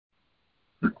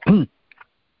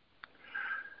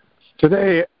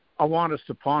Today, I want us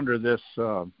to ponder this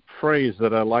phrase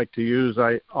that I like to use.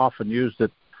 I often used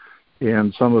it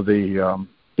in some of the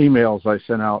emails I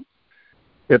sent out.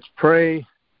 It's pray,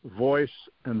 voice,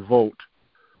 and vote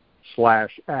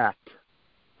 /act.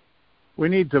 We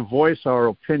need to voice our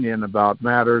opinion about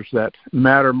matters that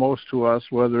matter most to us,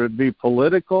 whether it be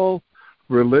political,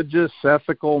 religious,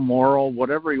 ethical, moral,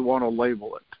 whatever you want to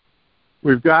label it.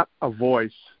 We've got a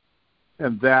voice,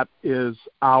 and that is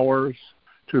ours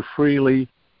to freely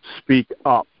speak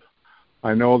up.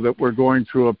 I know that we're going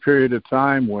through a period of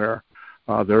time where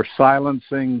they're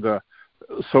silencing the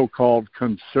so-called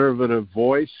conservative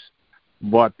voice,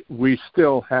 but we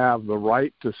still have the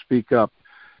right to speak up.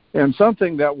 And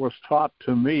something that was taught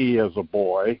to me as a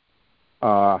boy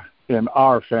in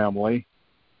our family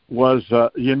was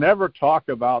you never talk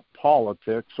about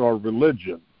politics or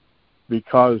religion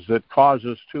because it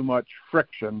causes too much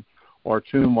friction or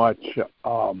too much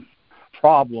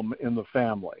problem in the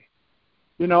family.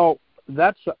 You know,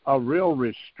 that's a real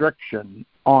restriction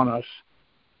on us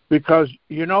because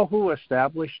you know who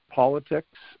established politics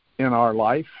in our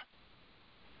life?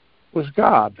 It was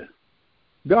God.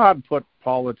 God put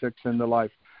politics into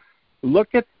life.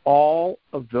 Look at all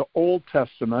of the Old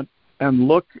Testament and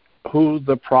look who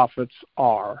the prophets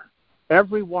are.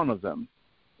 Every one of them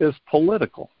is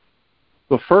political.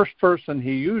 The first person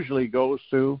he usually goes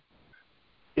to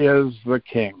is the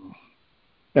king.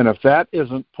 And if that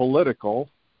isn't political,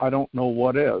 I don't know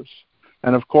what is.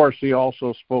 And of course, he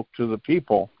also spoke to the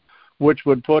people, which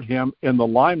would put him in the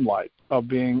limelight of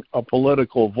being a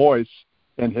political voice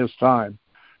in his time.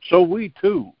 So we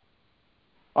too,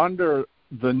 under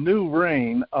the new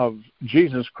reign of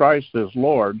Jesus Christ as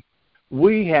Lord,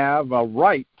 we have a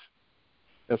right,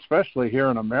 especially here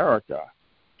in America,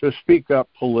 to speak up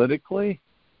politically,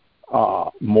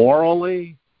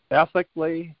 morally,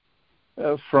 ethically,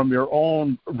 from your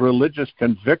own religious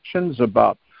convictions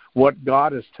about what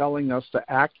God is telling us to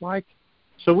act like.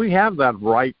 So we have that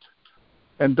right,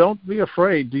 and don't be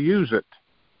afraid to use it,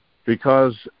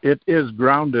 because it is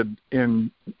grounded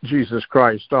in Jesus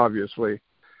Christ, obviously.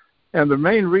 And the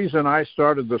main reason I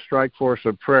started the Strike Force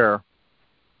of Prayer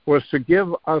was to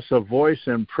give us a voice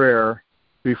in prayer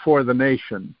before the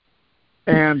nation.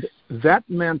 And that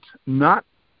meant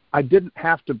I didn't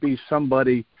have to be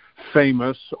somebody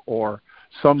famous or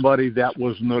somebody that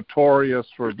was notorious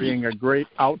for being a great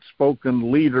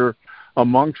outspoken leader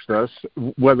amongst us,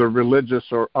 whether religious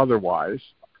or otherwise.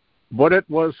 But it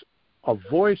was a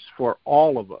voice for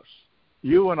all of us.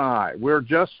 You and I, we're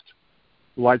just,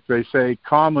 like they say,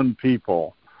 common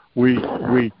people. We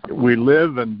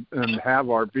live and have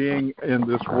our being in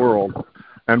this world,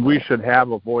 and we should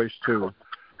have a voice too.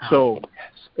 So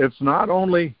it's not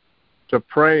only to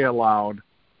pray aloud,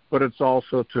 but it's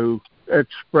also to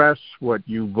express what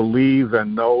you believe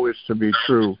and know is to be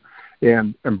true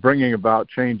and bringing about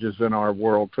changes in our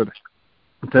world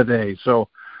today. So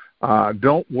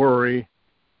don't worry.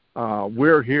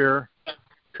 We're here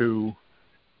to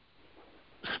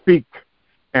speak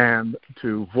and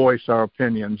to voice our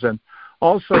opinions. And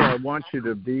also I want you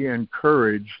to be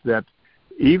encouraged that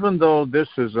even though this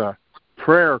is a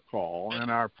prayer call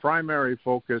and our primary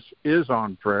focus is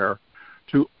on prayer,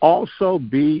 to also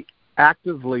be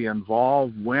actively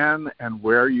involved when and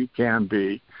where you can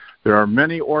be. There are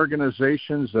many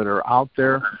organizations that are out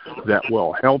there that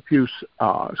will help you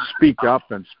speak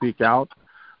up and speak out.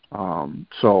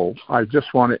 So I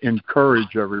just want to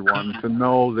encourage everyone to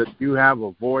know that you have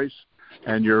a voice,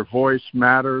 and your voice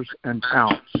matters and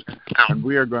counts. And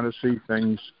we are going to see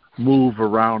things move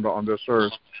around on this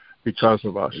earth because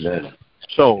of us. Amen.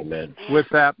 So Amen. With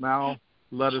that now,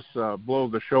 let us blow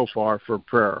the shofar for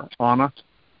prayer. Anna?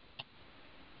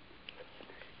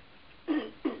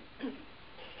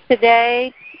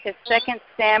 Today is 2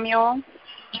 Samuel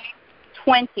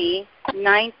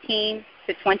 20:19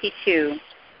 to 22.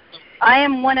 I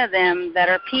am one of them that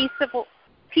are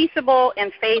peaceable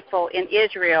and faithful in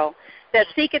Israel, that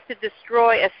seeketh to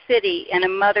destroy a city and a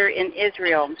mother in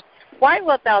Israel. Why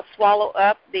wilt thou swallow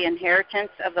up the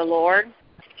inheritance of the Lord?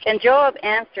 And Joab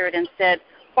answered and said,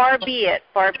 far be it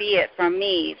from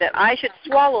me, that I should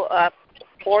swallow up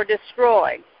or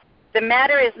destroy. The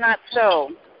matter is not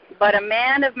so. But a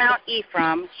man of Mount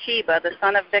Ephraim, Sheba, the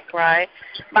son of Bichri,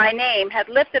 by name, had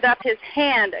lifted up his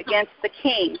hand against the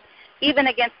king, even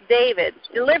against David.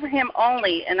 Deliver him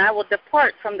only, and I will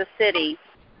depart from the city.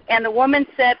 And the woman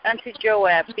said unto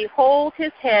Joab, behold,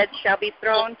 his head shall be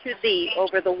thrown to thee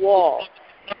over the wall.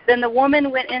 Then the woman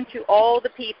went into all the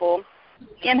people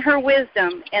in her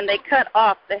wisdom, and they cut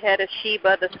off the head of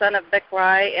Sheba, the son of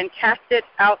Bichri, and cast it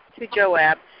out to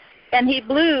Joab. And he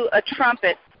blew a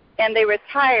trumpet, and they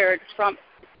retired from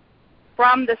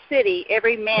the city,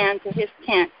 every man to his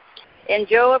tent. And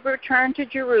Joab returned to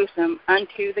Jerusalem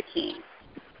unto the king.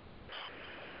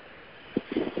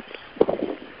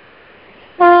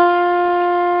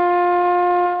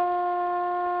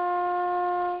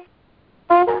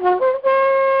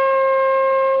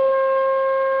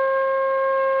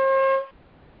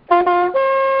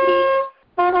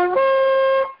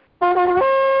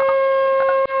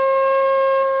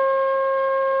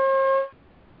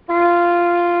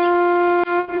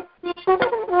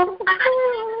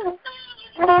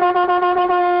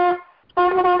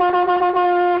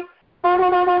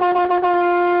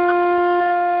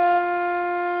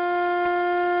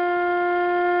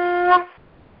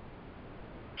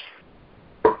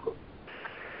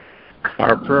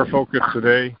 Our prayer focus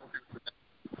today,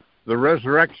 the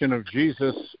resurrection of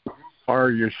Jesus,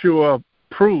 our Yeshuah,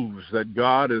 proves that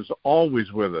God is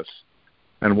always with us,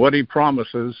 and what he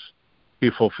promises,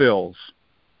 he fulfills.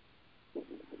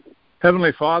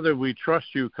 Heavenly Father, we trust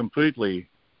you completely,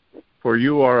 for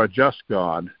you are a just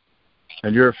God,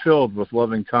 and you're filled with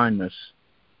loving kindness.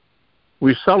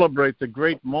 We celebrate the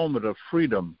great moment of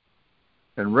freedom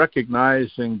and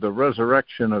recognizing the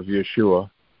resurrection of Yeshuah.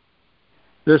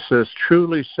 This has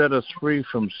truly set us free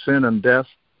from sin and death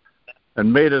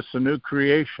and made us a new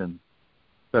creation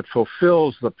that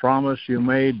fulfills the promise you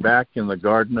made back in the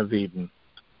Garden of Eden.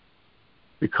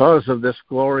 Because of this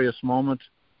glorious moment,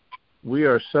 we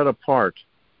are set apart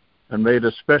and made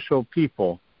a special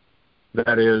people,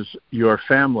 that is, your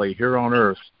family here on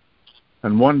earth,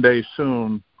 and one day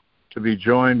soon to be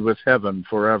joined with heaven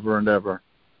forever and ever.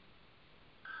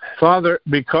 Father,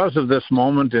 because of this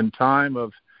moment in time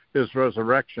of his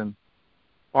resurrection,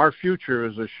 our future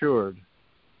is assured,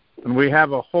 and we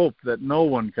have a hope that no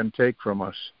one can take from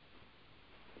us.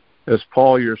 As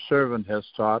Paul, your servant, has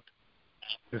taught,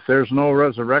 if there's no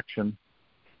resurrection,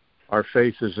 our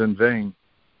faith is in vain.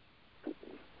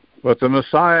 But the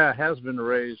Messiah has been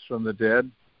raised from the dead,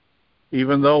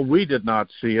 even though we did not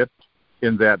see it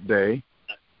in that day.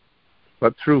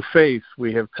 But through faith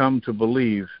we have come to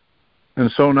believe, and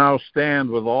so now stand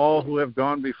with all who have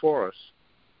gone before us.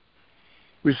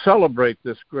 We celebrate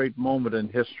this great moment in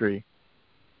history,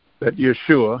 that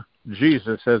Yeshuah,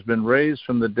 Jesus, has been raised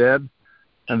from the dead,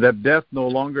 and that death no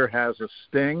longer has a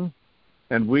sting,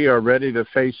 and we are ready to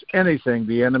face anything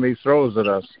the enemy throws at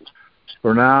us.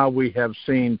 For now we have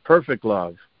seen perfect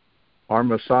love, our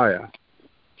Messiah,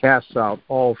 casts out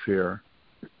all fear.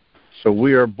 So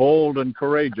we are bold and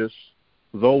courageous,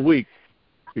 though weak,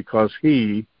 because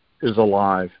he is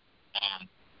alive.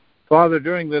 Father,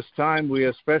 during this time we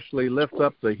especially lift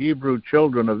up the Hebrew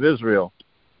children of Israel,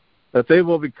 that they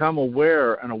will become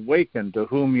aware and awaken to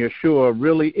whom Yeshuah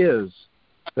really is,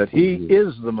 that he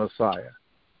is the Messiah,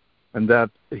 and that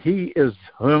he is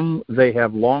whom they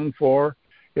have longed for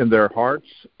in their hearts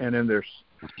and in their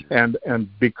and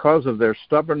because of their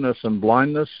stubbornness and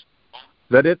blindness,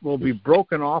 that it will be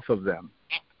broken off of them.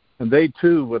 And they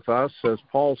too, with us, as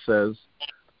Paul says,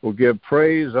 will give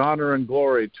praise, honor, and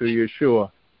glory to Yeshuah.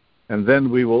 And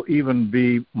then we will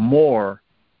even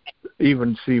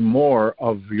see more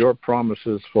of your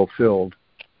promises fulfilled.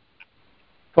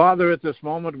 Father, at this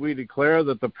moment we declare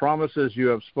that the promises you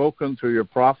have spoken through your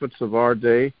prophets of our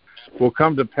day will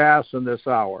come to pass in this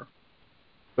hour.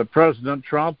 That President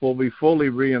Trump will be fully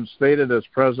reinstated as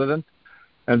president,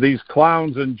 and these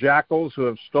clowns and jackals who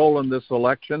have stolen this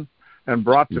election and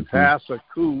brought to pass a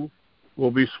coup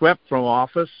will be swept from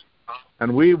office,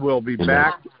 and we will be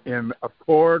back in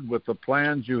accord with the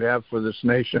plans you have for this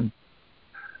nation.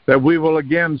 That we will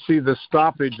again see the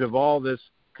stoppage of all this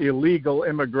illegal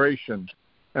immigration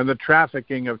and the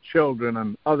trafficking of children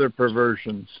and other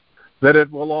perversions, that it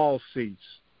will all cease,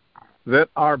 that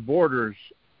our borders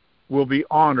will be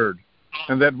honored,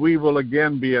 and that we will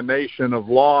again be a nation of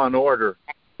law and order,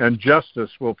 and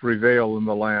justice will prevail in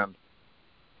the land.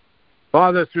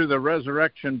 Father, through the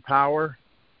resurrection power,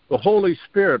 the Holy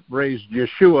Spirit raised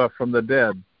Yeshuah from the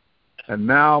dead, and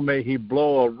now may he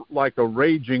blow like a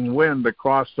raging wind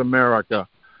across America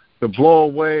to blow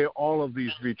away all of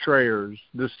these betrayers,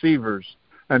 deceivers,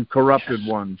 and corrupted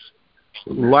ones,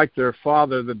 who, like their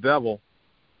father, the devil,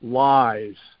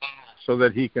 lies so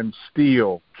that he can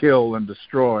steal, kill, and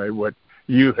destroy what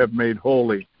you have made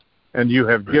holy and you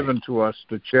have given to us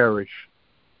to cherish.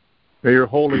 May your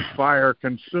holy fire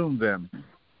consume them,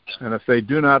 and if they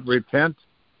do not repent,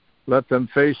 let them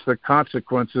face the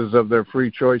consequences of their free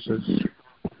choices.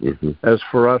 As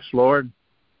for us, Lord,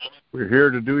 we're here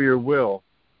to do your will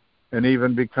and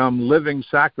even become living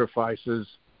sacrifices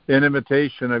in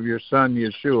imitation of your Son,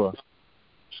 Yeshuah,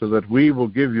 so that we will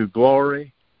give you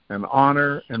glory and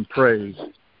honor and praise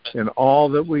in all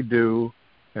that we do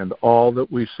and all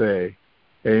that we say.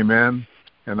 Amen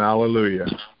and hallelujah.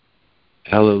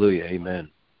 Hallelujah. Amen.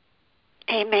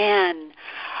 Amen.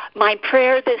 My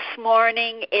prayer this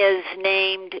morning is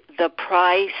named The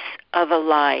Price of a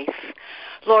Life.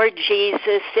 Lord Jesus,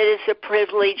 it is a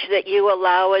privilege that you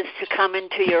allow us to come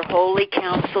into your holy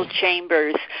council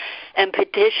chambers and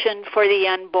petition for the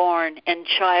unborn and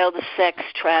child sex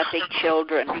trafficked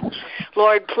children.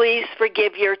 Lord, please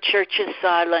forgive your church's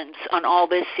silence on all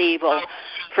this evil.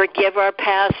 Forgive our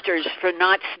pastors for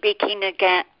not speaking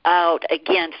out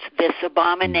against this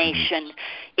abomination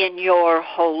in your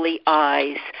holy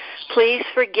eyes. Please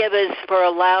forgive us for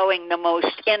allowing the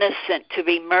most innocent to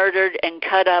be murdered and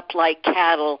cut up like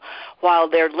cattle while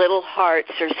their little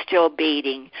hearts are still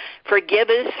beating. Forgive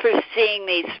us for seeing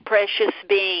these precious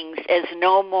beings as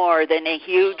no more than a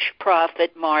huge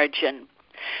profit margin.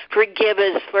 Forgive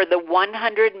us for the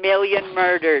 100 million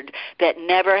murdered that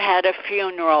never had a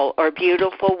funeral or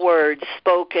beautiful words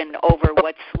spoken over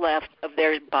what's left of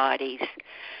their bodies.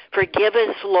 Forgive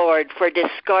us, Lord, for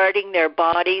discarding their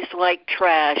bodies like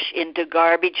trash into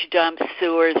garbage dumps,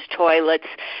 sewers, toilets,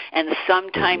 and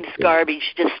sometimes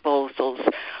garbage disposals.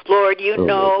 Lord, you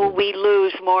know we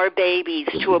lose more babies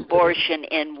to abortion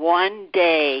in one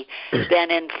day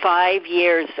than in 5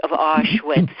 years of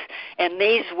Auschwitz. And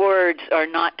these words are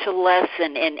not to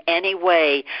lessen in any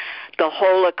way the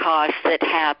Holocaust that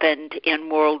happened in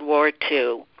World War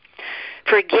II.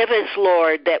 Forgive us,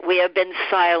 Lord, that we have been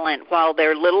silent while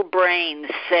their little brains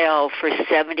sell for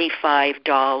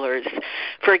 $75.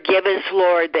 Forgive us,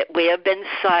 Lord, that we have been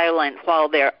silent while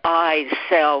their eyes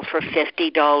sell for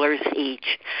 $50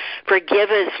 each. Forgive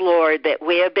us, Lord, that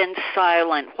we have been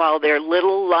silent while their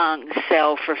little lungs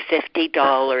sell for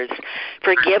 $50.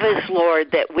 Forgive us,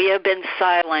 Lord, that we have been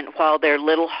silent while their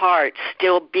little hearts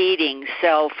still beating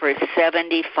sell for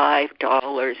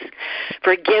 $75.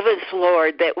 Forgive us,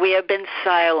 Lord, that we have been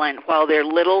silent while their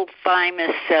little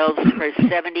thymus sells for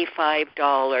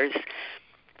 $75.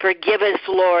 Forgive us,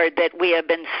 Lord, that we have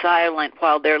been silent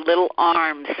while their little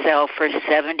arms sell for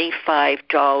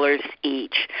 $75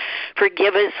 each.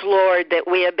 Forgive us, Lord, that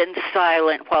we have been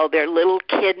silent while their little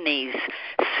kidneys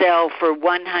sell for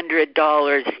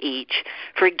 $100 each.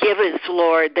 Forgive us,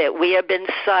 Lord, that we have been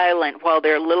silent while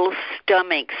their little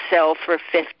stomachs sell for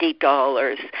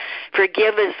 $50.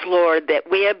 Forgive us, Lord,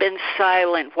 that we have been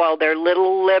silent while their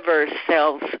little liver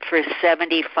sells for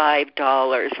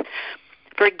 $75.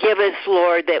 Forgive us,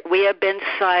 Lord, that we have been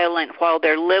silent while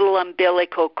their little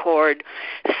umbilical cord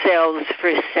sells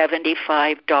for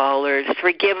 $75.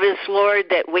 Forgive us, Lord,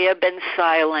 that we have been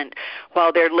silent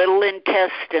while their little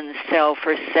intestines sell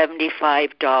for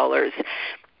 $75.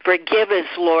 Forgive us,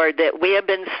 Lord, that we have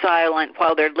been silent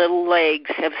while their little legs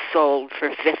have sold for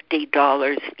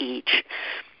 $50 each.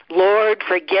 Lord,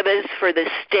 forgive us for the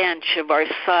stench of our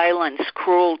silence,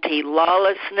 cruelty,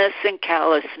 lawlessness, and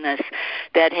callousness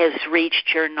that has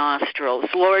reached your nostrils.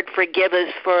 Lord, forgive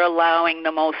us for allowing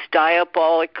the most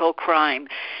diabolical crime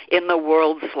in the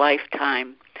world's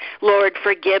lifetime. Lord,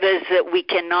 forgive us that we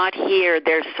cannot hear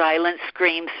their silent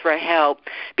screams for help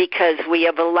because we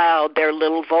have allowed their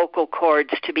little vocal cords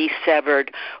to be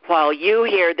severed, while you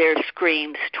hear their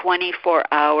screams 24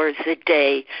 hours a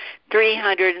day,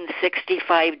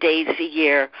 365 days a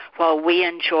year, while we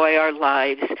enjoy our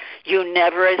lives. You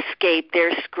never escape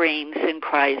their screams and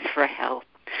cries for help.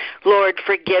 Lord,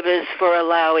 forgive us for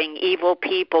allowing evil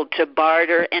people to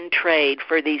barter and trade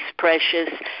for these precious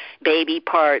baby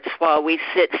parts while we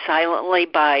sit silently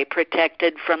by,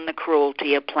 protected from the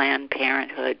cruelty of Planned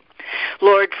Parenthood.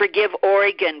 Lord, forgive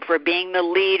Oregon for being the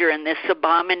leader in this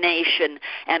abomination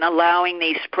and allowing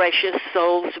these precious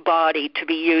souls' body to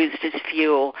be used as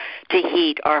fuel to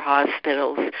heat our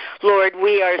hospitals. Lord,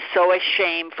 we are so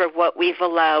ashamed for what we've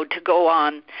allowed to go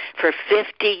on for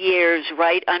 50 years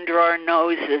right under our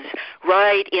noses,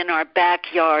 right in our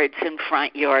backyards and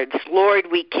front yards. Lord,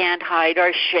 we can't hide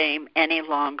our shame any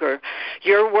longer.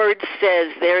 Your word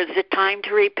says there is a time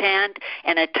to repent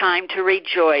and a time to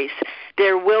rejoice.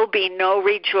 There will be no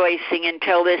rejoicing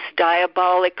until this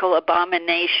diabolical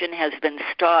abomination has been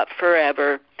stopped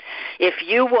forever. If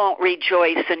you won't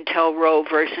rejoice until Roe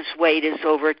versus Wade is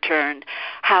overturned,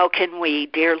 how can we,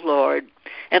 dear Lord?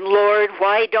 And Lord,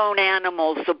 why don't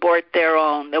animals abort their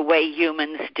own the way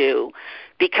humans do?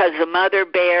 Because a mother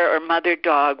bear or mother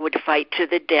dog would fight to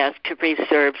the death to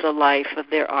preserve the life of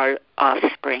their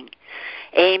offspring.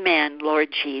 Amen, Lord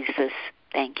Jesus.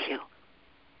 Thank you.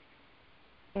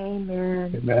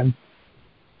 Amen. Amen.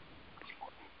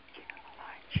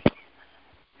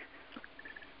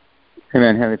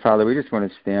 Amen. Heavenly Father, we just want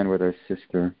to stand with our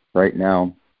sister right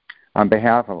now. on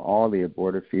behalf of all the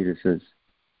aborted fetuses.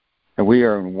 And we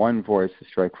are in one voice to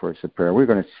strike force of prayer. We're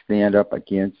going to stand up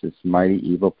against this mighty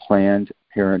evil planned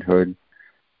parenthood,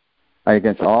 and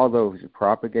against all those who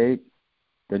propagate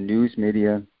the news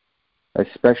media,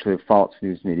 especially false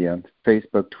news media,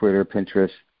 Facebook, Twitter,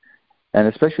 Pinterest, and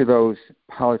especially those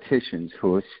politicians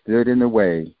who have stood in the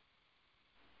way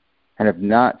and have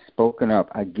not spoken up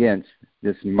against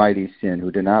this mighty sin,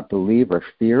 who do not believe or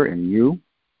fear in you,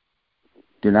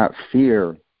 do not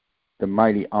fear the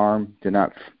mighty arm, do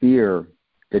not fear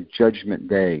the judgment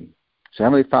day. So,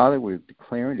 Heavenly Father, we're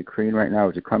declaring, decreeing right now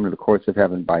as we come to the courts of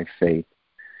heaven by faith,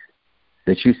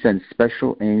 that you send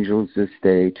special angels this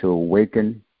day to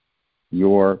awaken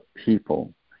your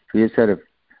people. For you said, if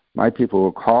my people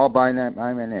will call by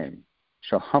my name,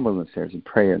 shall humble themselves and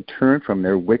pray and turn from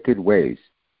their wicked ways.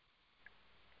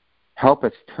 Help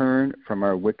us turn from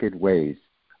our wicked ways.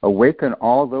 Awaken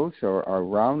all those who are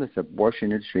around this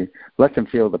abortion industry. Let them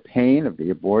feel the pain of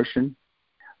the abortion.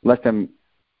 Let them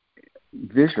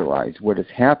visualize what is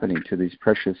happening to these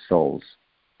precious souls.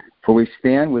 For we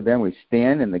stand with them, we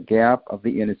stand in the gap of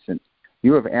the innocent.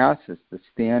 You have asked us to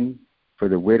stand for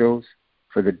the widows,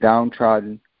 for the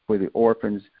downtrodden, for the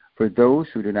orphans, for those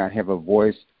who do not have a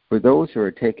voice, for those who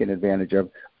are taken advantage of,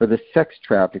 for the sex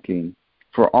trafficking,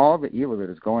 for all the evil that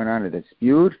is going on that is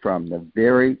spewed from the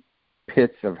very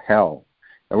pits of hell.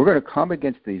 And we're going to come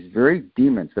against these very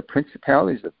demons, the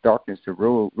principalities of darkness, the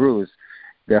rulers,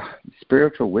 the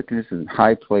spiritual wickedness in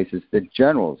high places, the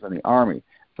generals in the army,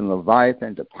 from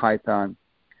Leviathan to Python,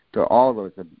 to all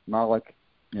those, of Moloch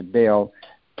and Baal,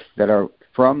 that are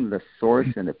from the source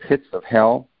in the pits of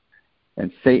hell,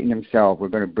 and Satan himself. We're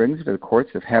going to bring them to the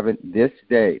courts of heaven this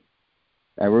day.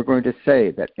 And we're going to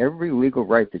say that every legal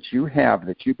right that you have,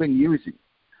 that you've been using,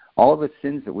 all the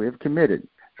sins that we have committed,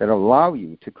 that allow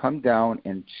you to come down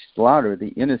and slaughter the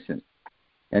innocent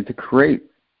and to create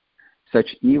such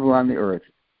evil on the earth,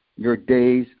 your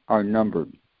days are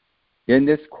numbered. In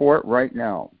this court right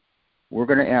now, we're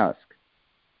going to ask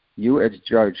you as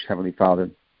judge, Heavenly Father,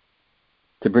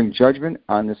 to bring judgment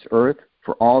on this earth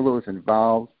for all those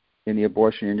involved in the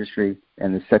abortion industry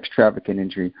and the sex trafficking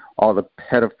industry, all the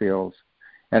pedophiles,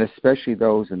 and especially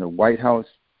those in the White House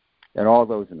and all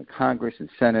those in the Congress and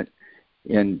Senate,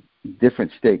 in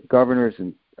different state governors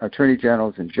and attorney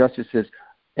generals and justices,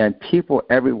 and people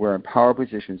everywhere in power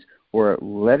positions who are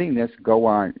letting this go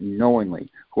on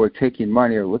knowingly, who are taking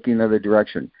money or looking in another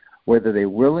direction, whether they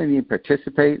willingly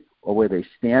participate or whether they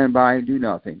stand by and do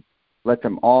nothing. Let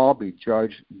them all be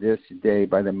judged this day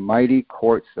by the mighty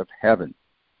courts of heaven.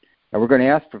 And we're going to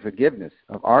ask for forgiveness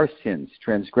of our sins,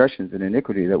 transgressions, and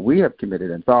iniquity that we have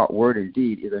committed in thought, word, and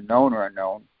deed, either known or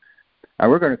unknown. And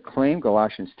we're going to claim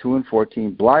Galatians 2 and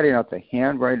 14, blotting out the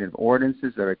handwriting and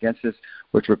ordinances that are against us,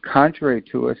 which were contrary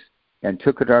to us, and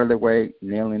took it out of the way,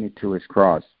 nailing it to his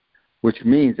cross, which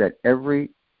means that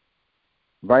every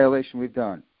violation we've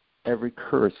done, every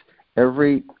curse,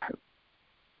 every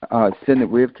sin that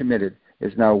we have committed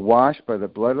is now washed by the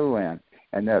blood of the Lamb,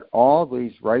 and that all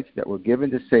these rights that were given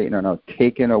to Satan are now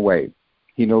taken away.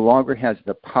 He no longer has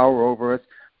the power over us,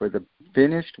 for the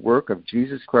finished work of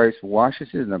Jesus Christ washes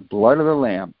us in the blood of the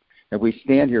Lamb, and we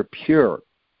stand here pure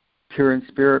in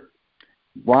spirit,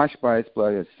 washed by his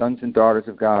blood as sons and daughters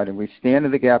of God, and we stand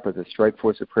in the gap of the strike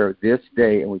force of prayer this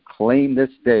day, and we claim this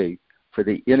day for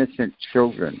the innocent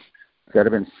children that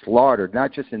have been slaughtered,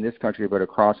 not just in this country, but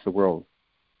across the world.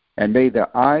 And may the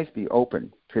eyes be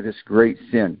open to this great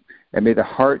sin, and may the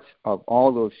hearts of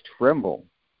all those tremble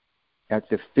at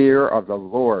the fear of the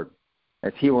Lord,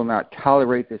 as he will not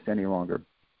tolerate this any longer.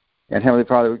 And Heavenly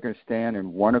Father, we're going to stand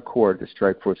in one accord to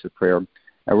strike force of prayer,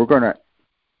 and we're going to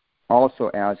also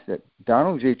ask that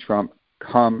Donald J. Trump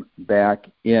come back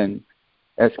in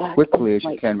as quickly as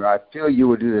you can. I feel you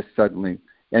will do this suddenly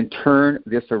and turn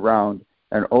this around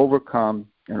and overcome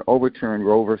and overturn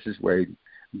Roe versus Wade.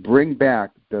 Bring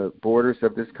back the borders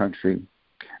of this country.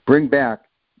 Bring back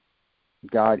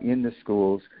God in the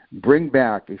schools. Bring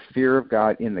back a fear of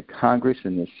God in the Congress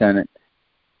and the Senate.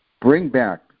 Bring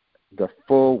back the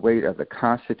full weight of the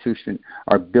Constitution,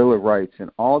 our Bill of Rights, and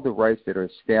all the rights that are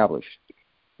established.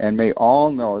 And may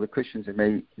all know, the Christians, and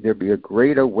may there be a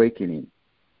great awakening,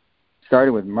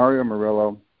 starting with Mario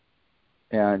Murillo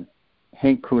and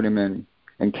Hank Kunneman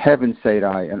and Kevin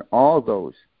Sadai and all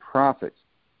those prophets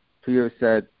who have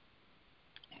said,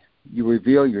 you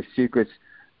reveal your secrets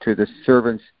to the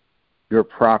servants, your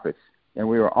prophets. And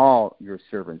we are all your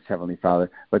servants, Heavenly Father.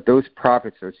 But those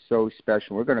prophets are so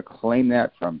special. We're going to claim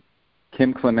that from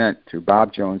Kim Clement to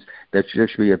Bob Jones, that there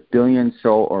should be a 1 billion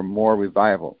soul or more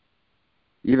revival.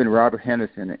 Even Robert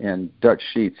Henderson and Dutch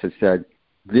Sheets have said,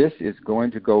 this is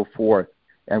going to go forth,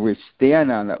 And we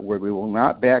stand on that word. We will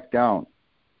not back down.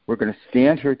 We're going to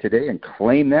stand here today and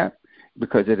claim that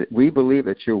because we believe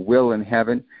it's your will in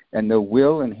heaven, and the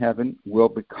will in heaven will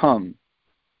become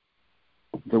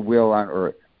the will on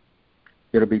earth.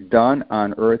 It'll be done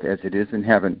on earth as it is in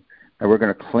heaven. And we're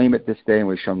going to claim it this day, and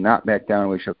we shall not back down.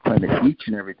 We shall claim it each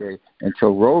and every day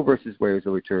until Roe versus Wade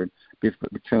will return.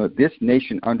 Until this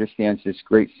nation understands this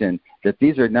great sin, that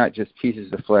these are not just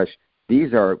pieces of flesh.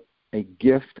 These are a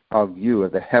gift of you,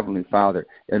 of the Heavenly Father.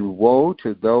 And woe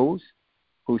to those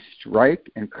who strike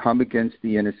and come against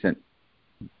the innocent.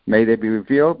 May they be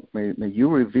revealed. May you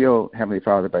reveal, Heavenly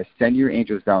Father, by sending your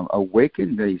angels down.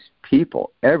 Awaken these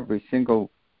people, every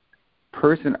single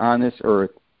person on this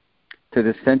earth, to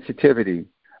the sensitivity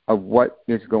of what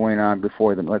is going on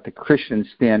before them. Let the Christians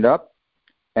stand up,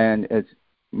 and as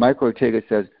Michael Ortega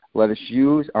says, let us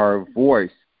use our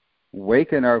voice,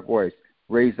 waken our voice,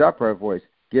 raise up our voice,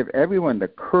 give everyone the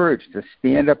courage to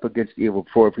stand up against evil.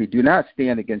 For if we do not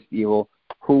stand against evil,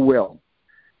 who will?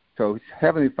 So,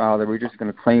 Heavenly Father, we're just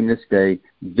going to claim this day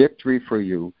victory for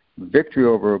you, victory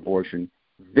over abortion,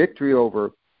 victory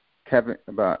over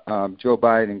Joe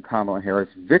Biden and Kamala Harris,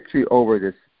 victory over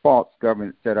this false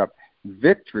government set up.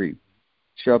 Victory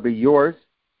shall be yours,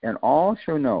 and all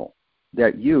shall know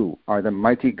that you are the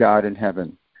mighty God in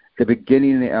heaven, the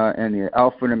beginning and the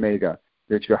Alpha and Omega,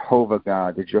 the Jehovah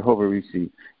God, the Jehovah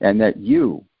Risi, and that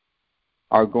you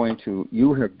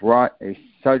have brought a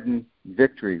sudden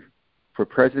victory for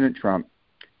President Trump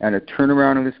and a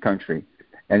turnaround of this country,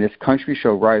 and this country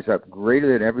shall rise up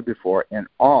greater than ever before, and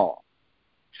all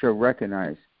shall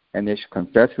recognize and they shall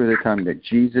confess with their tongue that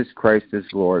Jesus Christ is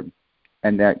Lord,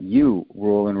 and that you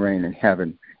rule and reign in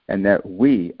heaven, and that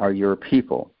we are your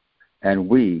people, and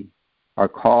we are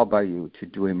called by you to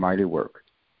do a mighty work.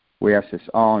 We ask this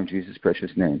all in Jesus'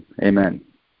 precious name. Amen.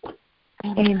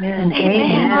 Amen.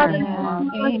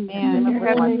 Amen. Amen.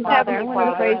 Heavenly Father, I want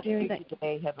to praise you you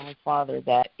today, Heavenly Father,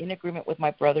 that in agreement with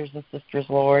my brothers and sisters,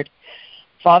 Lord,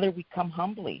 Father, we come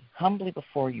humbly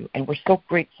before you, and we're so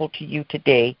grateful to you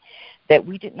today that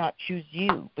we did not choose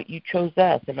you, but you chose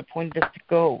us and appointed us to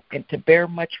go and to bear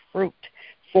much fruit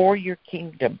for your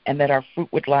kingdom, and that our fruit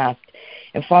would last.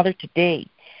 And Father, today,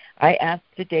 I ask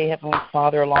today, Heavenly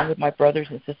Father, along with my brothers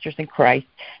and sisters in Christ,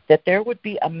 that there would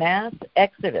be a mass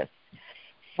exodus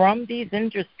from these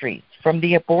industries, from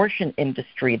the abortion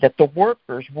industry, that the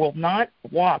workers will not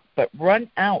walk but run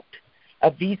out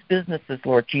of these businesses,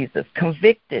 Lord Jesus,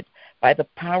 convicted by the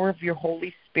power of your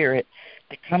Holy Spirit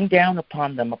to come down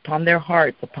upon them, upon their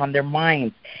hearts, upon their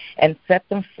minds, and set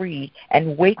them free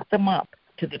and wake them up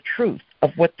to the truth of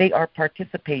what they are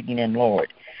participating in,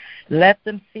 Lord. Let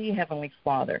them see, Heavenly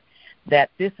Father,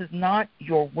 that this is not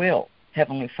your will,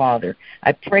 Heavenly Father.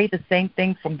 I pray the same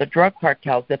thing from the drug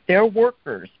cartels, that their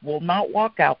workers will not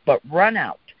walk out but run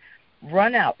out,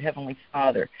 Heavenly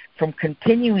Father, from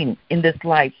continuing in this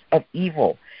life of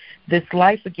evil, this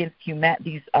life against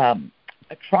these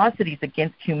atrocities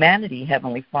against humanity,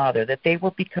 Heavenly Father, that they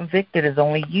will be convicted as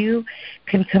only you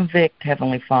can convict,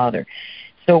 Heavenly Father.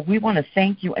 So we want to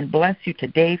thank you and bless you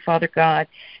today, Father God.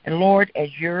 And Lord, as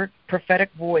your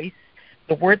prophetic voice,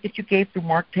 the word that you gave through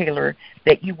Mark Taylor,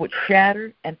 that you would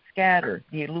shatter and scatter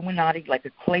the Illuminati like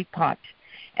a clay pot.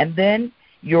 And then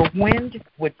your wind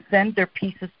would send their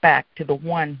pieces back to the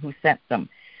one who sent them.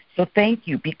 So thank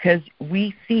you, because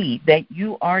we see that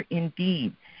you are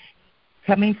indeed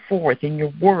coming forth, and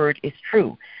your word is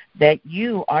true, that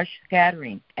you are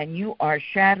scattering, and you are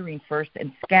shattering first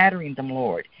and scattering them,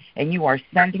 Lord, and you are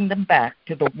sending them back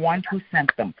to the one who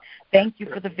sent them. Thank you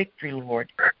for the victory,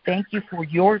 Lord. Thank you for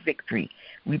your victory.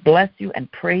 We bless you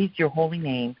and praise your holy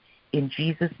name. In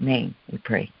Jesus' name we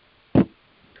pray.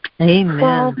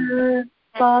 Amen.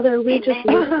 Father, we just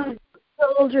love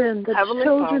children, the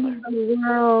children of the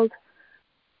world,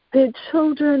 the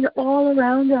children all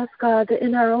around us, God,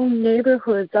 in our own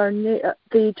neighborhoods,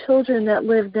 the children that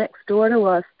live next door to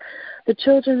us, the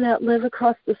children that live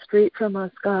across the street from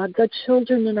us, God, the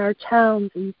children in our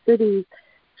towns and cities,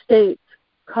 states,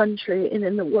 country, and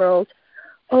in the world.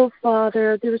 Oh,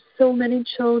 Father, there's so many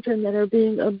children that are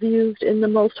being abused in the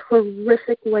most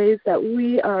horrific ways that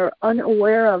we are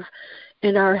unaware of.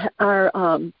 In our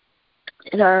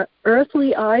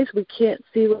earthly eyes, we can't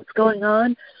see what's going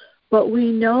on, but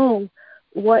we know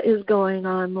what is going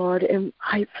on, Lord. And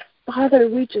Father,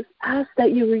 we just ask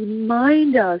that you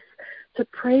remind us to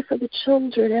pray for the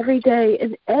children every day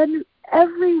in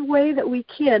every way that we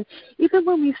can, even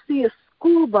when we see a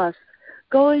school bus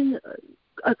going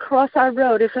across our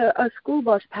road, if a school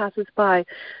bus passes by,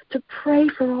 to pray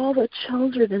for all the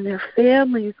children and their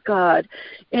families, God.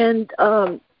 And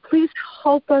please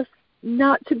help us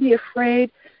not to be afraid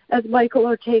as Michael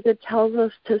Ortega tells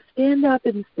us, to stand up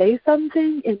and say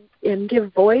something and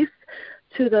give voice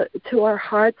to our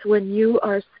hearts when you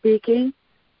are speaking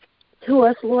to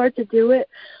us, Lord, to do it.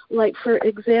 Like, for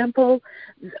example,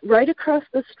 right across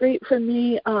the street from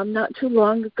me, not too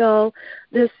long ago,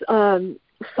 this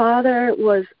father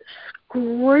was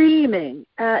screaming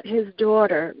at his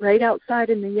daughter right outside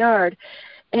in the yard,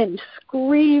 and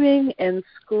screaming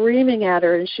at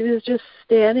her, and she was just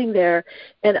standing there,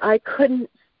 and I couldn't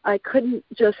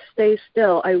just stay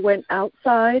still. I went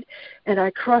outside and I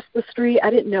crossed the street. I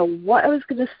didn't know what I was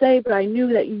going to say, but I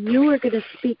knew that you were going to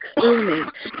speak through me.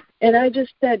 And I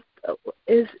just said,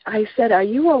 are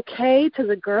you okay, to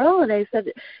the girl? And I said,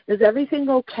 is everything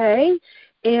okay?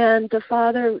 And the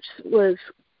father was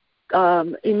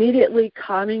immediately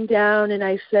calming down, and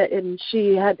I said, and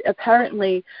she had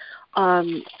apparently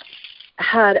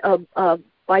had a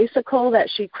bicycle that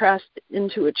she crashed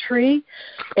into a tree,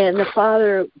 and the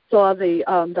father saw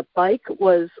the bike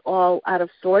was all out of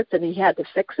sorts and he had to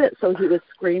fix it, so he was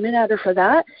screaming at her for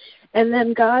that. And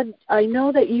then, God, I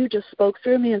know that you just spoke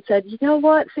through me and said, you know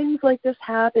what, things like this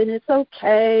happen, it's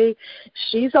okay,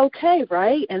 she's okay,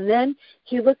 right? And then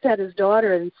he looked at his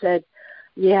daughter and said,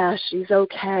 yeah, she's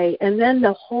okay. And then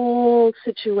the whole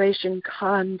situation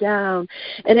calmed down.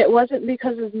 And it wasn't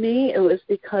because of me, it was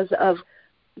because of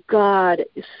God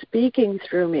speaking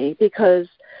through me, because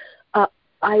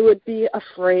I would be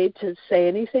afraid to say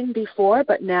anything before,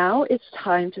 but now it's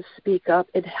time to speak up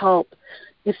and help.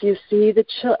 If you see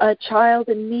a child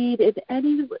in need in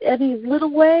any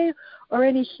little way or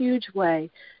any huge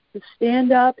way, to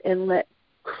stand up and let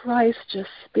Christ just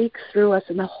speak through us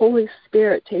and the Holy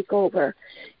Spirit take over.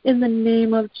 In the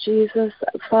name of Jesus,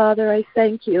 Father, I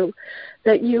thank you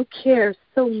that you care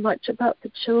so much about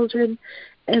the children,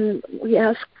 and we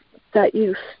ask that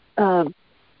you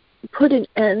put an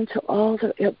end to all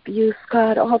the abuse,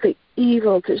 God, all the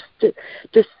evil, just to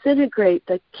disintegrate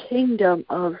the kingdom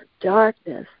of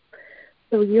darkness.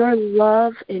 So your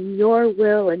love and your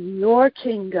will and your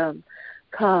kingdom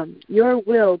come, your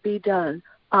will be done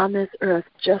on this earth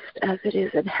just as it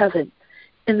is in heaven.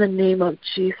 In the name of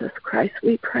Jesus Christ,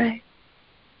 we pray.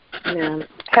 Amen.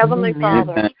 Heavenly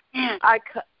Father, Amen. I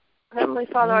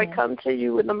come to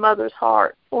you with a mother's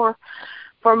heart for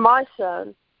my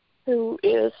son, who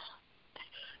is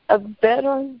a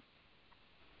veteran,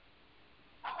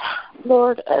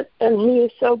 Lord, and he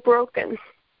is so broken.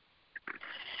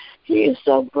 He is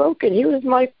so broken. He was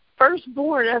my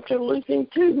firstborn after losing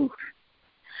two.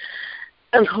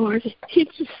 And Lord, he's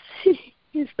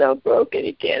so broken.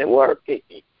 He can't work.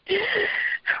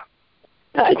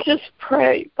 I just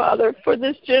pray, Father, for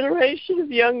this generation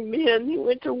of young men who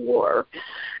went to war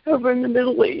over in the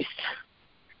Middle East,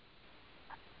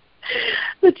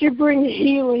 that you bring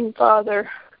healing, Father.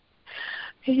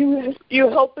 You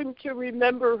help him to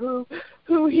remember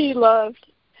who he loved.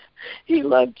 He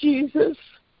loved Jesus.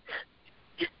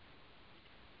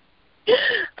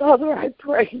 Father, I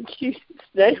pray in Jesus'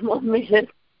 name, amen.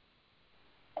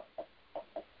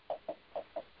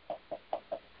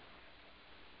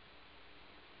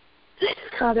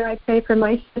 Father, I pray for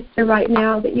my sister right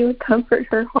now, that you would comfort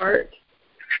her heart,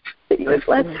 that you would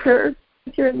bless her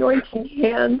with your anointing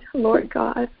hand, Lord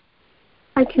God.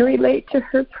 I can relate to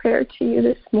her prayer to you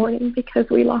this morning because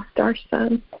we lost our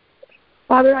son.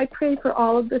 Father, I pray for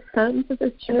all of the sons of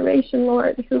this generation,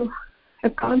 Lord, who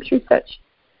have gone through such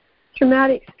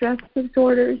traumatic stress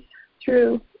disorders,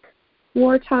 through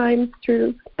wartime,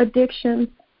 through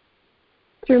addiction,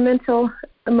 through mental,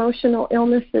 emotional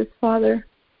illnesses, Father.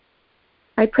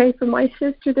 I pray for my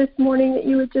sister this morning that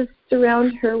you would just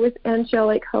surround her with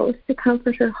angelic hosts to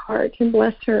comfort her heart and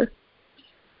bless her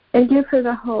and give her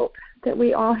the hope that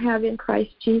we all have in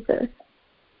Christ Jesus.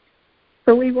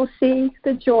 For we will see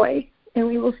the joy and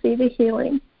we will see the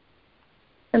healing.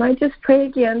 And I just pray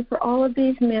again for all of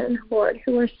these men, Lord,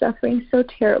 who are suffering so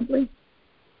terribly.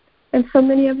 And so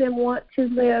many of them want to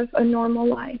live a normal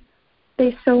life.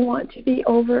 They so want to be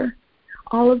over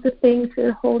all of the things that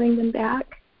are holding them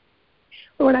back.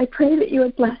 Lord, I pray that you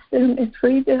would bless them and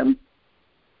free them.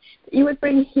 That you would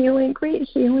bring healing, great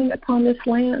healing upon this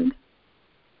land.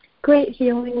 Great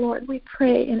healing, Lord, we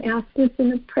pray and ask this in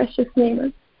the precious name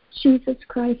of Jesus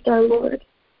Christ our Lord.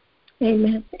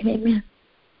 Amen and amen.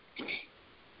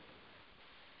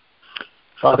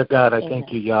 Father God, I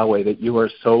thank you, Yahweh, that you are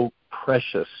so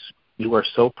precious. You are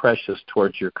so precious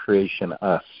towards your creation,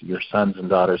 us, your sons and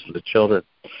daughters and the children.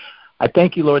 I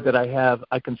thank you, Lord, that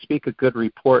I can speak a good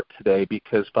report today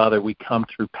because, Father, we come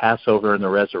through Passover and the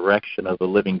resurrection of the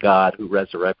living God who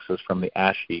resurrects us from the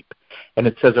ash heap. And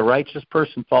it says a righteous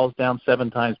person falls down 7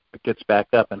 times but gets back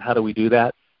up. And how do we do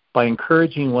that? by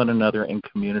encouraging one another in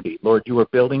community. Lord, you are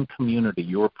building community.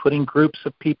 You are putting groups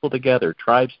of people together,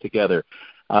 tribes together,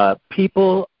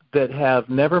 people that have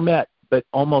never met but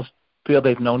almost feel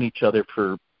they've known each other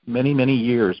for many, many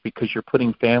years because you're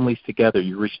putting families together.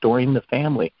 You're restoring the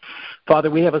family.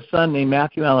 Father, we have a son named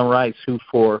Matthew Allen Rice who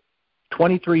for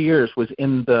 23 years was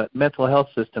in the mental health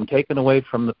system, taken away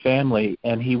from the family,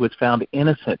 and he was found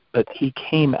innocent, but he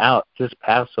came out this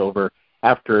Passover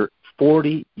after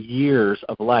 40 years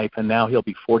of life, and now he'll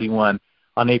be 41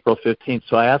 on April 15th.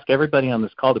 So I ask everybody on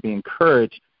this call to be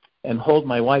encouraged and hold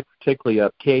my wife particularly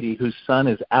up, Katie, whose son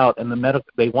is out, and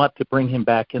they want to bring him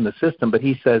back in the system, but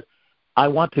he says, I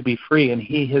want to be free, and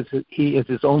he is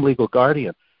his own legal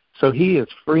guardian. So he is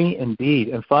free indeed.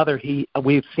 And, Father,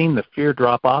 we've seen the fear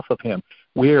drop off of him.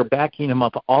 We are backing him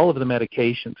up all of the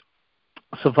medications.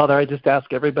 So, Father, I just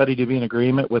ask everybody to be in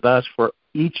agreement with us for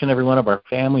each and every one of our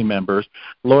family members,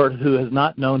 Lord, who has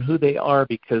not known who they are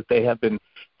because they have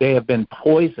been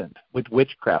poisoned with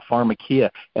witchcraft, pharmakia.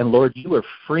 And, Lord, you are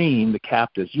freeing the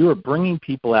captives. You are bringing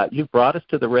people out. You've brought us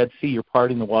to the Red Sea. You're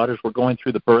parting the waters. We're going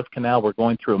through the birth canal. We're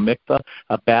going through a mikvah,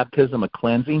 a baptism, a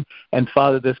cleansing. And,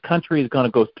 Father, this country is going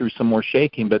to go through some more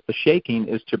shaking, but the shaking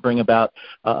is to bring about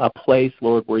a place,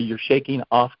 Lord, where you're shaking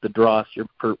off the dross.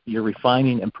 You're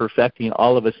refining and perfecting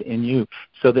all of us in you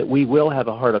so that we will have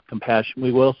a heart of compassion.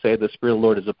 We will say the Spirit of the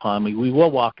Lord is upon me. We will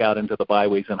walk out into the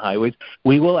byways and highways.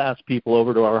 We will ask people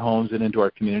over to our homes and into our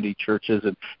community churches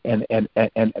and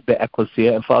the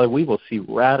ecclesia. And, Father, we will see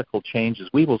radical changes.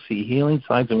 We will see healing,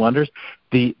 signs, and wonders.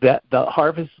 The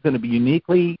harvest is going to be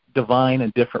uniquely divine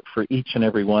and different for each and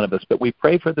every one of us. But we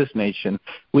pray for this nation.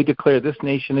 We declare this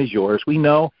nation is yours. We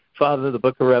know, Father, the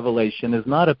book of Revelation is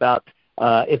not about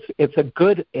it's a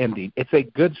good ending. It's a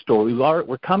good story.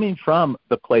 We're coming from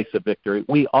the place of victory.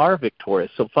 We are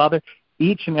victorious. So, Father,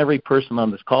 each and every person on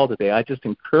this call today, I just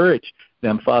encourage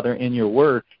them, Father, in your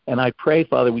word. And I pray,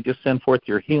 Father, we just send forth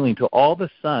your healing to all the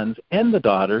sons and the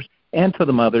daughters and to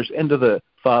the mothers and to the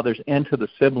fathers and to the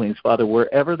siblings, Father,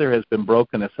 wherever there has been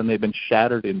brokenness and they've been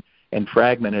shattered and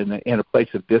fragmented in a place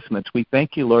of dissonance. We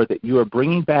thank you, Lord, that you are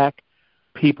bringing back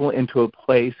people into a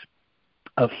place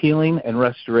of healing and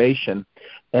restoration.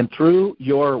 And through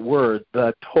your word,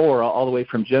 the Torah, all the way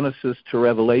from Genesis to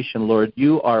Revelation, Lord,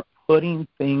 you are putting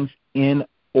things in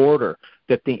order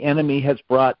that the enemy has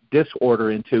brought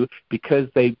disorder into because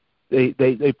they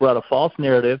brought a false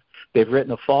narrative. They've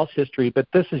written a false history, but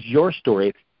this is your story.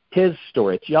 It's his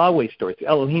story. It's Yahweh's story. It's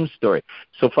Elohim's story.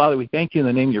 So, Father, we thank you in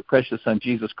the name of your precious Son,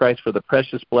 Jesus Christ, for the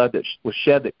precious blood that was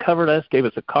shed, that covered us, gave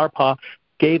us a karpah,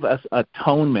 gave us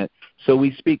atonement. So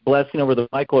we speak blessing over the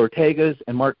Michael Ortegas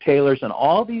and Mark Taylors and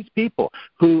all these people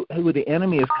who the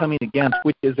enemy is coming against,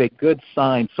 which is a good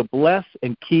sign. So bless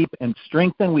and keep and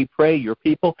strengthen, we pray, your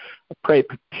people. Pray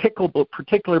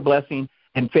particular blessing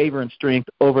and favor and strength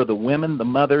over the women, the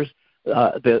mothers,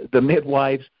 the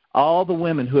midwives, all the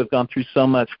women who have gone through so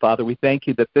much, Father. We thank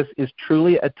you that this is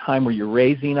truly a time where you're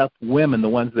raising up women, the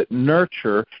ones that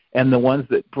nurture and the ones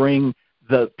that bring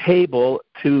the table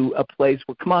to a place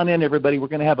where, come on in, everybody, we're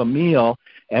going to have a meal.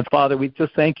 And, Father, we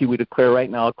just thank you. We declare right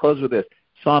now, I'll close with this,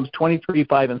 Psalms 23,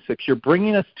 5, and 6. You're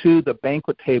bringing us to the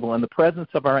banquet table in the presence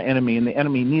of our enemy, and the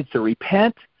enemy needs to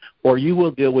repent or you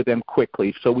will deal with them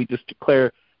quickly. So we just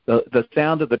declare the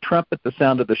sound of the trumpet, the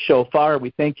sound of the shofar.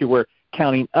 We thank you. We're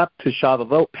counting up to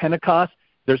Shavuot, Pentecost.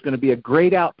 There's going to be a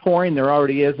great outpouring. There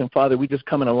already is. And, Father, we just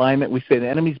come in alignment. We say the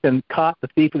enemy's been caught. The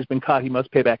thief has been caught. He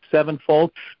must pay back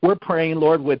sevenfold. We're praying,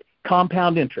 Lord, with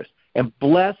compound interest. And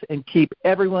bless and keep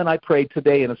everyone, I pray,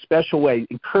 today in a special way.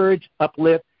 Encourage,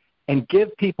 uplift, and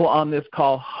give people on this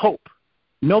call hope.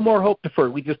 No more hope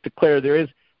deferred. We just declare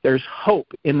there's hope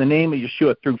in the name of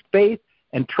Yeshuah. Through faith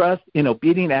and trust in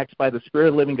obedient acts by the Spirit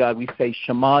of the living God, we say,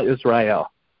 Shema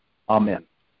Israel. Amen.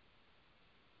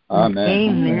 Amen.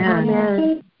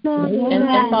 Amen.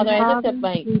 And Father, I lift up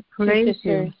my two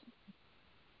sisters.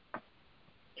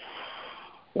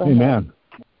 Amen.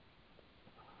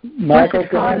 Michael,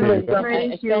 Father,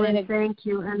 praise you and thank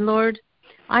you. And Lord,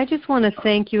 I just want to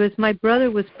thank you. As my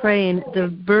brother was praying,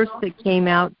 the verse that came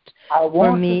out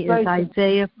for me is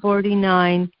Isaiah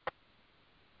 49.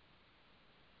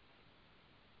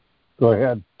 Go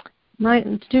ahead. My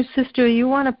dear sister, you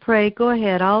want to pray? Go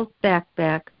ahead. I'll back.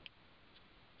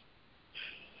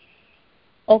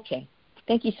 Okay.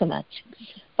 Thank you so much.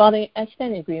 Father, I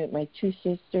stand in agreement with my two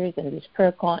sisters and this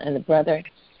prayer call and the brother.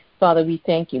 Father, we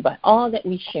thank you. By all that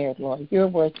we shared, Lord, your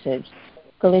word says,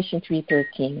 Galatians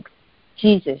 3:13,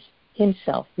 Jesus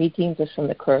himself redeemed us from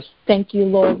the curse. Thank you,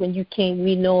 Lord. When you came,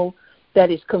 we know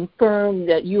that it's confirmed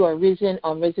that you are risen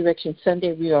on Resurrection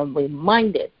Sunday. We are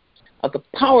reminded of the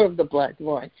power of the blood,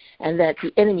 Lord, and that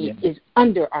the enemy is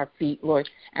under our feet, Lord.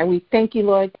 And we thank you,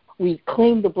 Lord. We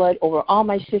claim the blood over all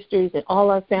my sisters and all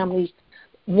our families.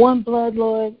 One blood,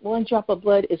 Lord, one drop of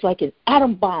blood is like an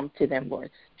atom bomb to them,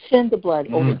 Lord. Send the blood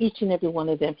over each and every one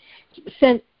of them.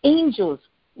 Send angels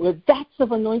with vats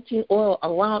of anointing oil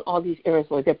around all these areas,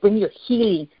 Lord, that bring your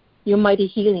healing, your mighty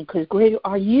healing, because greater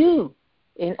are you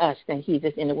in us than he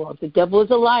that's in the world. The devil is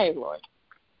a liar, Lord.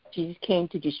 Jesus came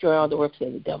to destroy all the works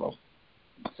of the devil.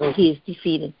 So he is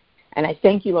defeated. And I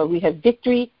thank you, Lord. We have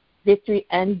victory,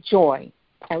 and joy.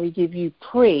 And we give you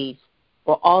praise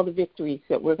for all the victories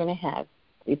that we're going to have.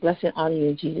 We bless and honor you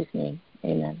in Jesus' name.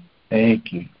 Amen.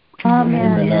 Thank you.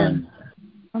 Amen.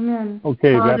 Amen.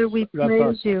 Okay, Father, we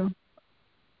praise you.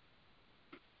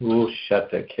 Ooh,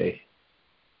 shut that case.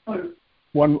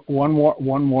 One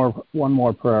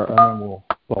more prayer, and then we'll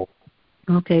vote.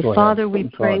 Okay, Father, we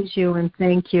praise you and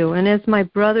thank you. And as my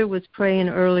brother was praying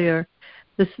earlier,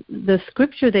 the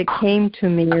scripture that came to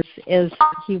me as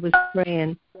he was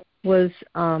praying was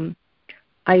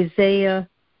Isaiah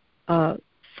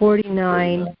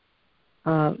 49,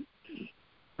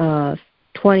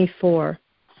 24.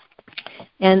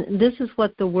 And this is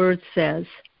what the word says.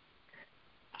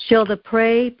 Shall the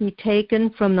prey be taken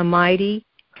from the mighty,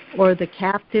 or the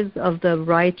captives of the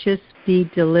righteous be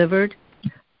delivered?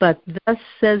 But thus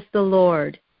says the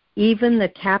Lord, even the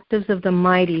captives of the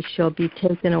mighty shall be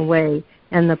taken away,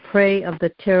 and the prey of the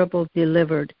terrible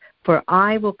delivered. For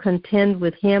I will contend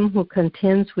with him who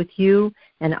contends with you,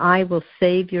 and I will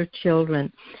save your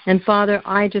children. And Father,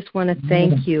 I just want to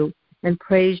thank you and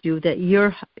praise you that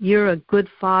you're a good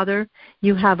father,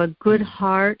 you have a good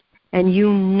heart, and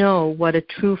you know what a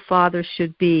true father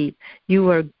should be. You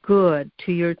are good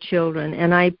to your children,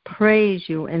 and I praise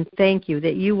you and thank you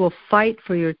that you will fight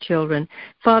for your children.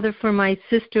 Father, for my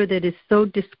sister that is so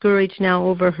discouraged now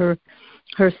over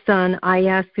her son, I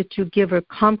ask that you give her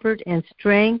comfort and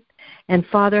strength. And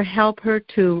Father, help her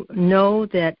to know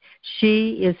that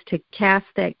she is to cast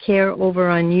that care over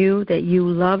on you, that you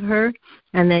love her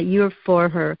and that you're for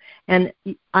her. And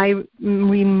I'm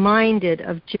reminded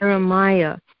of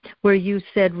Jeremiah, where you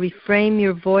said, refrain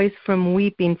your voice from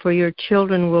weeping, for your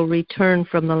children will return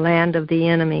from the land of the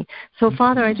enemy. So,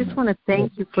 Father, I just want to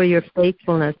thank you for your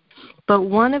faithfulness. But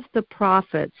one of the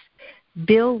prophets,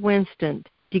 Bill Winston,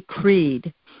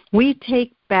 decreed, we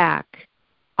take back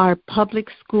our public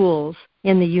schools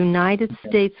in the United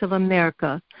States of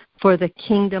America for the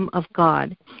kingdom of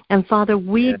God. And Father,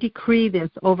 we decree this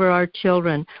over our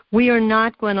children. We are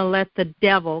not going to let the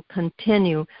devil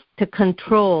continue to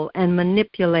control and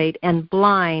manipulate and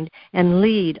blind and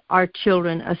lead our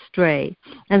children astray.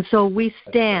 And so we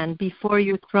stand before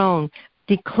your throne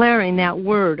declaring that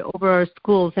word over our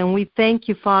schools. And we thank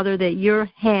you, Father, that your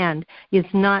hand is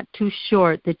not too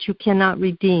short, that you cannot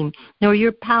redeem, nor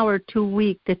your power too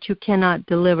weak, that you cannot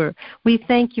deliver. We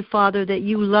thank you, Father, that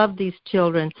you love these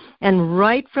children. And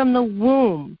right from the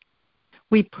womb,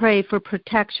 we pray for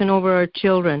protection over our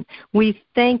children. We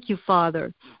thank you,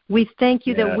 Father. We thank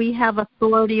you that we have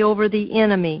authority over the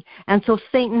enemy. And so,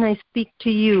 Satan, I speak to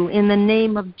you. In the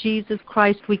name of Jesus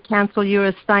Christ, we cancel your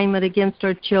assignment against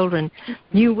our children.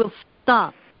 You will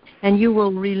stop, and you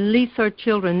will release our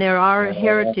children. They're our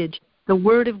heritage. The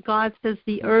Word of God says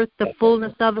the earth, the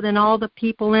fullness of it, and all the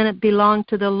people in it belong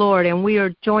to the Lord. And we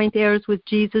are joint heirs with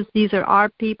Jesus. These are our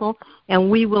people, and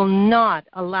we will not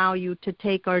allow you to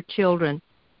take our children.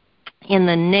 In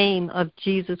the name of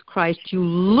Jesus Christ, you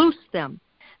loose them.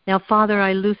 Now, Father,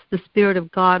 I loose the Spirit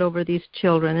of God over these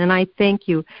children, and I thank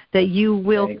you that you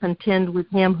will contend with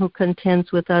him who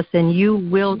contends with us, and you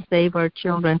will save our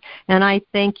children. And I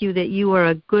thank you that you are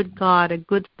a good God, a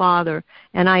good Father,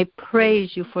 and I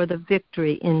praise you for the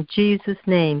victory. In Jesus'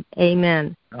 name,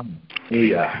 amen.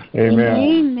 Hallelujah. Amen.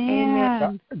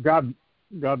 Amen. God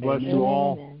bless you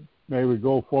all. May we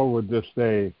go forward this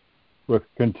day with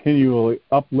continually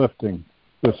uplifting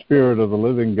the Spirit of the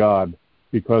living God,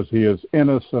 because he is in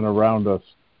us and around us,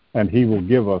 and he will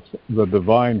give us the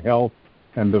divine health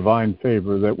and divine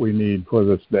favor that we need for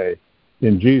this day.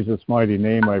 In Jesus' mighty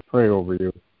name I pray over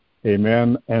you.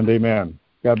 Amen and amen.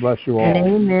 God bless you all.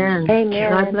 Amen.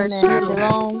 Amen. God bless you.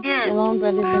 Shalom. Shalom,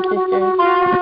 brothers and sisters.